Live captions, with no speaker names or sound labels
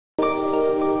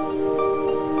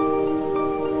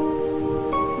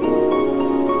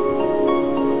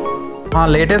మా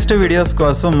latest videos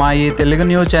కోసం మా ఈ తెలుగు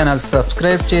న్యూస్ ఛానల్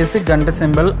సబ్స్క్రైబ్ చేసి గంట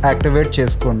సింబల్ యాక్టివేట్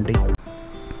చేసుకోండి.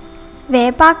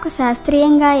 వేపాకు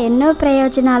శాస్త్రీయంగా ఎన్నో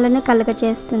ప్రయోజనాలను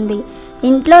కలుగజేస్తుంది.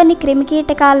 ఇంట్లోని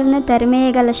క్రిమికీటకాలను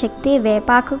తరిమేయగల శక్తి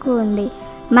వేపాకుకు ఉంది.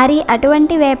 మరి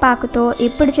అటువంటి వేపాకుతో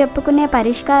ఇప్పుడు చెప్పుకునే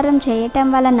పరిష్కారం చేయటం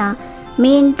వలన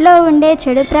మీ ఇంట్లో ఉండే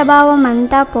చెడు ప్రభావం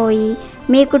అంతా పోయి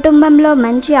మీ కుటుంబంలో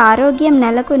మంచి ఆరోగ్యం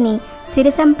నెలకొని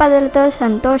సిరి సంపదలతో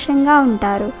సంతోషంగా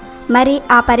ఉంటారు. మరి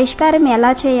ఆ పరిష్కారం ఎలా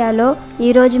చేయాలో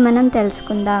ఈరోజు మనం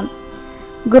తెలుసుకుందాం.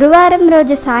 గురువారం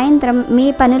రోజు సాయంత్రం మీ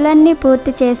పనులన్నీ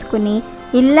పూర్తి చేసుకుని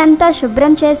ఇల్లంతా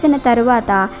శుభ్రం చేసిన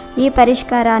తరువాత ఈ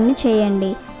పరిష్కారాన్ని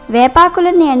చేయండి.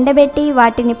 వేపాకులను ఎండబెట్టి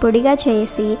వాటిని పొడిగా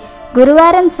చేసి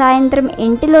గురువారం సాయంత్రం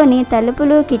ఇంటిలోని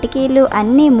తలుపులు కిటికీలు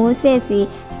అన్నీ మూసేసి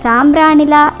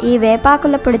సాంబ్రాణిలా ఈ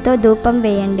వేపాకుల పొడితో ధూపం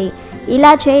వేయండి. ఇలా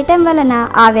చేయటం వలన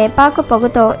ఆ వేపాకు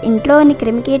పొగతో ఇంట్లోని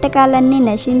క్రిమికీటకాలన్నీ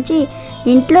నశించి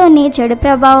ఇంట్లోని చెడు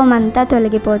ప్రభావం అంతా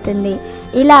తొలగిపోతుంది.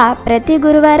 ఇలా ప్రతి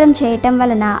గురువారం చేయటం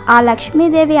వలన ఆ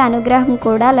లక్ష్మీదేవి అనుగ్రహం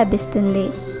కూడా లభిస్తుంది.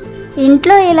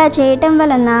 ఇంట్లో ఇలా చేయటం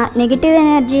వలన నెగిటివ్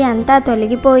ఎనర్జీ అంతా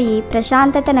తొలగిపోయి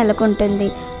ప్రశాంతత నెలకొంటుంది.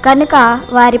 కనుక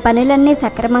వారి పనులన్నీ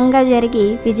సక్రమంగా జరిగి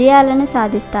విజయాలను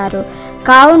సాధిస్తారు.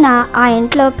 కావున ఆ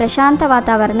ఇంట్లో ప్రశాంత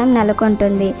వాతావరణం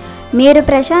నెలకొంటుంది. మీరు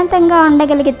ప్రశాంతంగా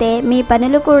ఉండగలిగితే మీ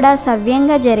పనులు కూడా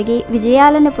సవ్యంగా జరిగి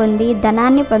విజయాలను పొంది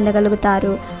ధనాన్ని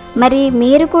పొందగలుగుతారు. మరి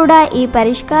మీరు కూడా ఈ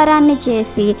పరిష్కారాన్ని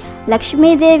చేసి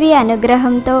లక్ష్మీదేవి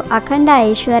అనుగ్రహంతో అఖండ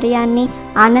ఐశ్వర్యాన్ని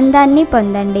ఆనందాన్ని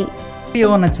పొందండి. వీడియో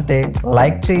నచ్చితే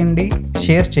లైక్ చేయండి,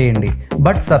 షేర్ చేయండి,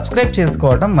 బట్ సబ్స్క్రైబ్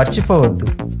చేసుకోవడం మర్చిపోవద్దు.